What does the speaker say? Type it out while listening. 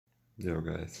Yo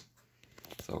guys,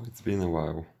 so it's been a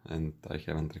while and I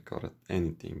haven't recorded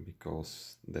anything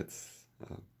because that's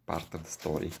part of the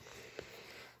story.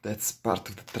 That's part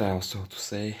of the trial, so to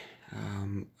say.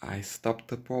 I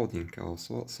stopped uploading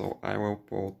also, so I will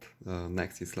upload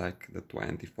next is like the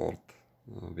 24th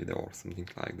video or something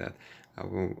like that. I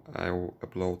will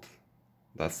upload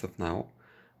that stuff now,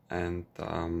 and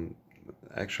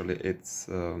actually its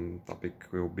topic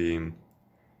will be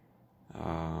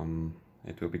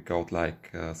it will be called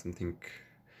like something.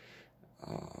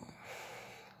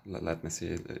 Let me see.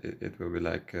 It will be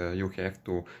like you have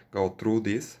to go through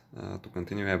this to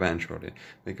continue eventually,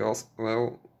 because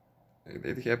well,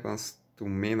 it happens to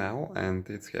me now, and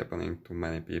it's happening to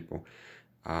many people.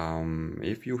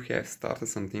 If you have started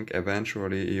something,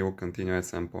 eventually you'll continue at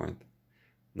some point.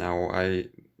 Now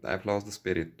I've lost the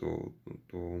spirit to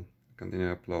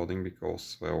continue uploading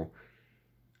because well,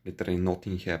 literally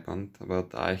nothing happened,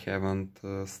 but I haven't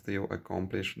still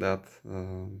accomplished that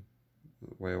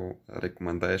well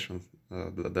recommendations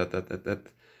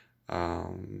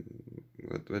um,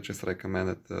 which is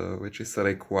recommended, which is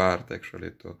required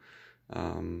actually to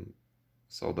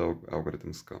so the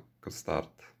algorithms could start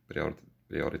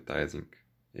prioritizing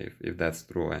if that's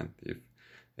true and if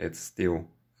it's still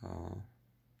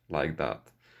like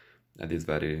that at this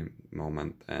very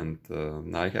moment. And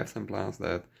I have some plans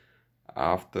that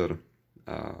after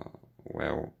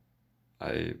well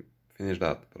I finish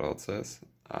that process,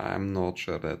 I'm not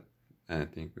sure that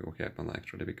anything will happen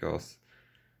actually, because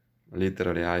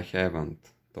literally I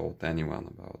haven't told anyone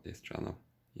about this channel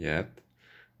yet,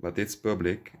 but it's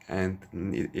public and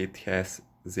it has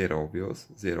 0 views,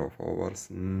 0 followers,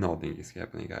 nothing is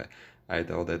happening. I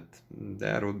thought that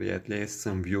there would be at least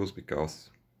some views because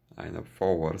I know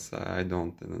followers, I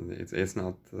don't, it's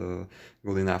not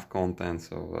good enough content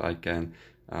so I can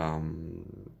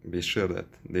be sure that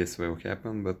this will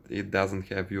happen, but it doesn't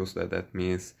have views. That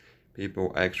means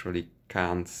people actually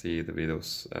can't see the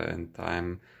videos, and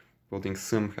I'm putting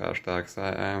some hashtags.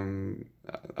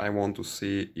 I want to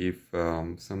see if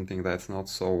something that's not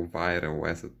so viral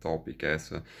as a topic,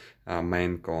 as a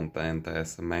main content,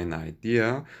 as a main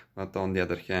idea, but on the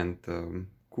other hand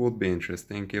could be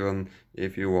interesting. Even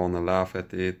if you want to laugh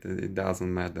at it, it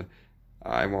doesn't matter.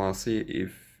 I want to see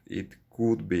if it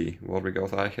could be, well,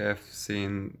 because I have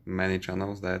seen many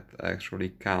channels that actually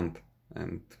can't,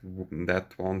 and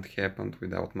that won't happen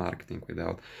without marketing,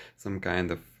 without some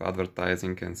kind of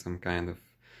advertising and some kind of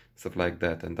stuff like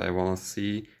that. And I want to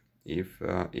see if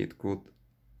it could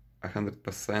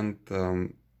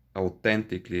 100%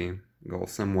 authentically go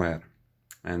somewhere.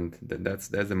 And that's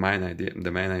the main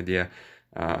idea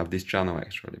of this channel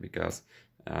actually, because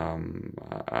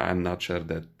I'm not sure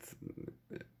that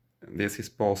this is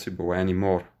possible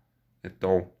anymore at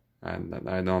all, and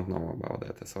I don't know about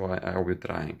that, so I'll be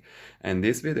trying. And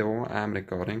this video I'm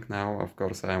recording now, of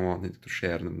course I wanted to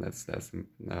share them. That's the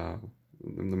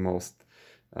most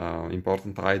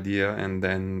important idea, and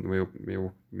then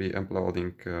we'll be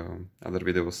uploading other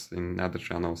videos in other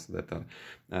channels that are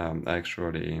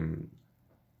actually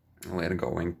we're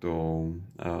going to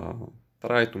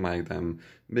try to make them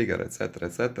bigger, etc.,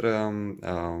 etc.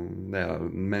 There are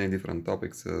many different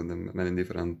topics, many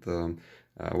different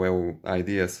well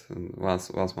ideas. And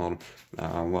once more,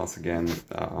 once again,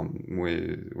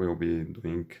 we will be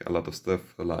doing a lot of stuff,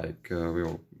 like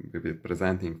we'll be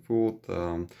presenting food.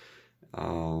 The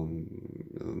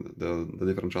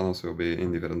different channels will be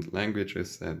in different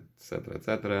languages, etc.,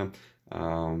 etc.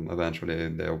 Eventually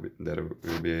there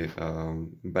will be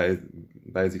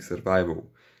basic survival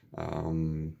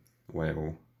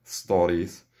well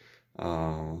stories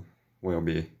will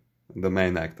be the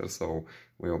main actor, so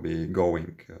we'll be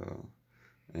going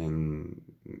in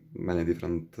many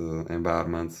different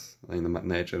environments in the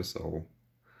nature. So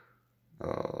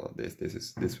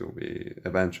this will be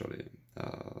eventually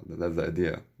that's the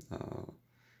idea.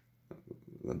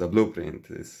 The blueprint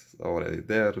is already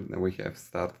there. We have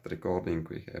started recording.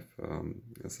 We have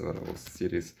several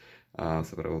series,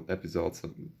 several episodes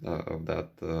of that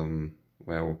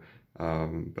well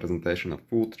presentation of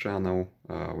food channel.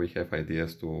 We have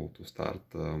ideas to start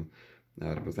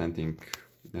representing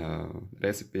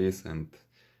recipes and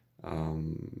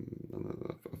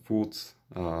foods,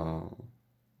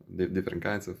 different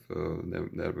kinds of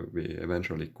there will be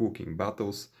eventually cooking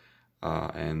battles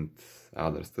and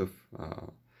other stuff.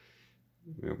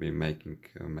 We'll be making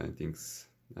many things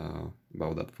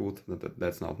about that food.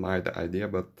 That's not my idea,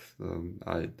 but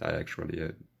I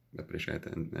actually appreciate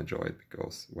and enjoy it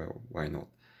because, well, why not?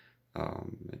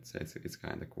 It's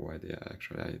kind of cool idea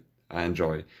actually. I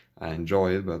enjoy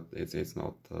it, but it's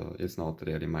not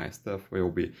really my stuff.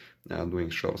 We'll be doing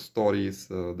short stories.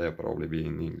 They'll probably be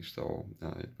in English, so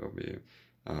it will be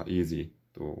easy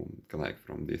to connect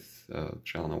from this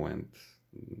channel, and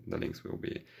the links will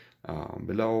be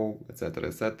below, etc.,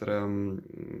 etc.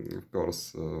 Of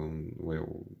course,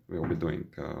 we'll be doing,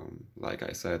 like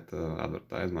I said,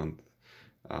 advertisement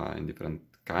in different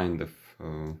kind of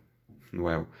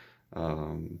well,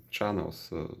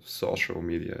 channels, social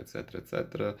media, etc.,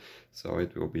 etc. So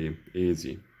it will be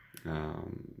easy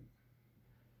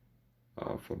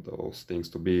for those things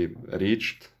to be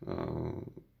reached,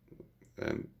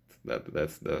 and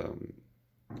that's the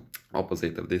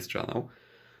opposite of this channel.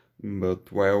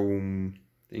 But well,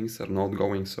 things are not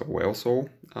going so well, so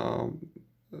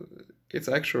it's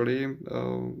actually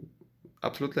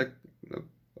absolutely,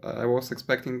 I was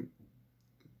expecting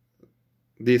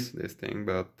this thing,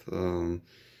 but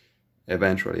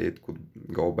eventually it could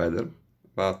go better,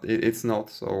 but it's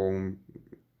not. So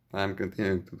I'm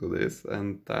continuing to do this,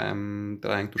 and I'm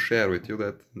trying to share with you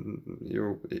that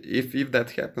if that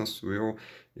happens to you,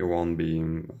 you won't be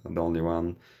the only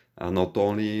one. Not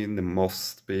only the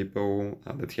most people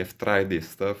that have tried this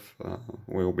stuff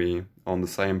will be on the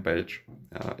same page.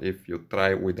 If you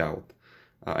try without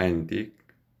anything,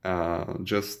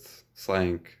 just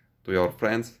saying to your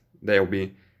friends, they'll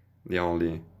be the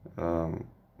only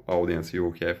audience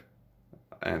you have,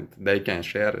 and they can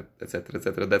share it, etc.,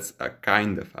 etc. That's a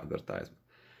kind of advertisement.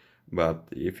 But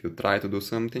if you try to do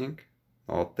something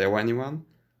or tell anyone,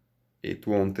 it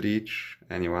won't reach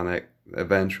anyone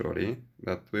eventually.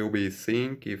 But we'll be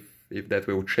seeing if that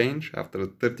will change after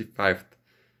the 35th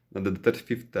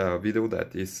video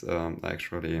that is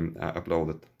actually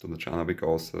uploaded to the channel,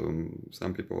 because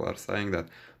some people are saying that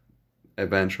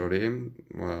eventually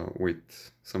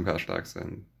with some hashtags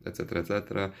and etc.,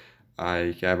 etc.,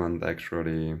 I haven't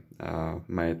actually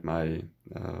made my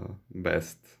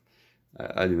best.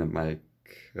 I didn't make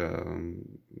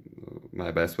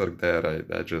my best work there.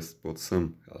 I just put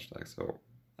some hashtags, so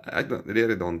I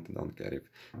really don't care if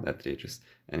that reaches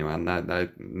anyone.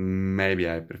 Maybe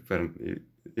I prefer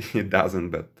it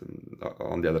doesn't, but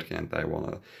on the other hand, I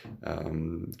wanna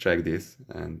check this,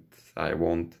 and I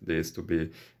want this to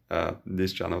be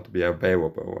this channel to be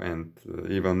available, and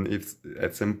even if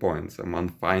at some point someone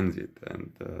finds it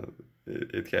and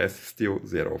it has still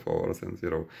 0 followers and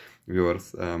 0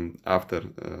 viewers after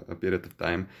a period of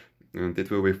time, and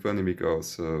it will be funny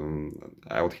because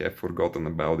I would have forgotten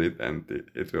about it, and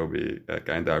it will be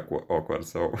kind of awkward.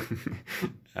 So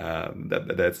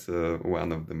that's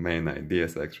one of the main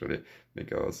ideas actually,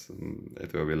 because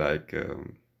it will be like,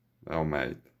 oh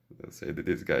mate, say that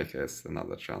this guy has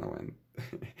another channel and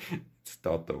it's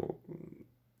total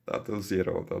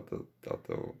 0,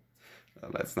 total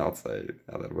let's not say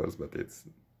other words, but it's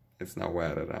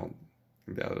nowhere around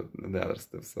the other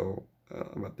stuff. So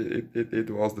but it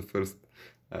was the first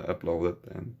uploaded,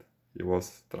 and he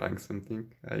was trying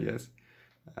something, I guess.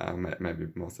 Maybe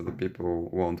most of the people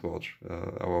won't watch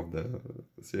all of the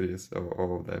series or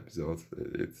all of the episodes.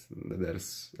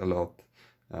 There's a lot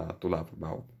to laugh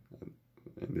about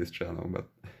in this channel, but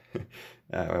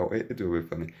well, it will be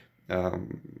funny.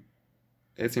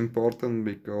 It's important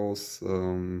because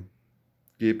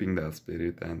keeping that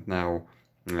spirit and now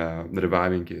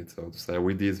reviving it, so to say,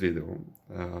 with this video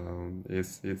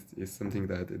is something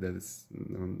that is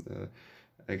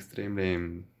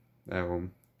extremely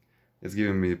it's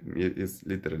giving me, it's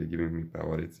literally giving me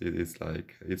power. It's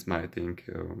like, it's my thing.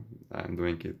 I'm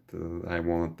doing it. I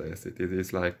want to test it.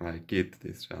 It's like my kid,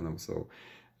 this channel. So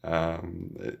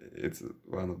it's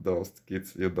one of those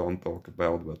kids you don't talk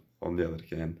about, but on the other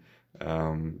hand,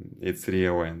 it's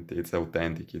real and it's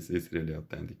authentic. It's really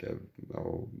authentic.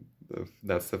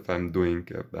 That stuff I'm doing,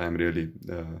 I'm really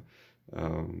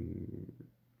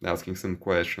asking some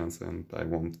questions, and I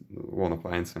want to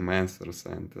find some answers,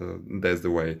 and that's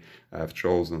the way I've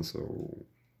chosen. So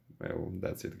well,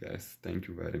 that's it, guys. Thank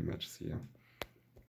you very much. See ya.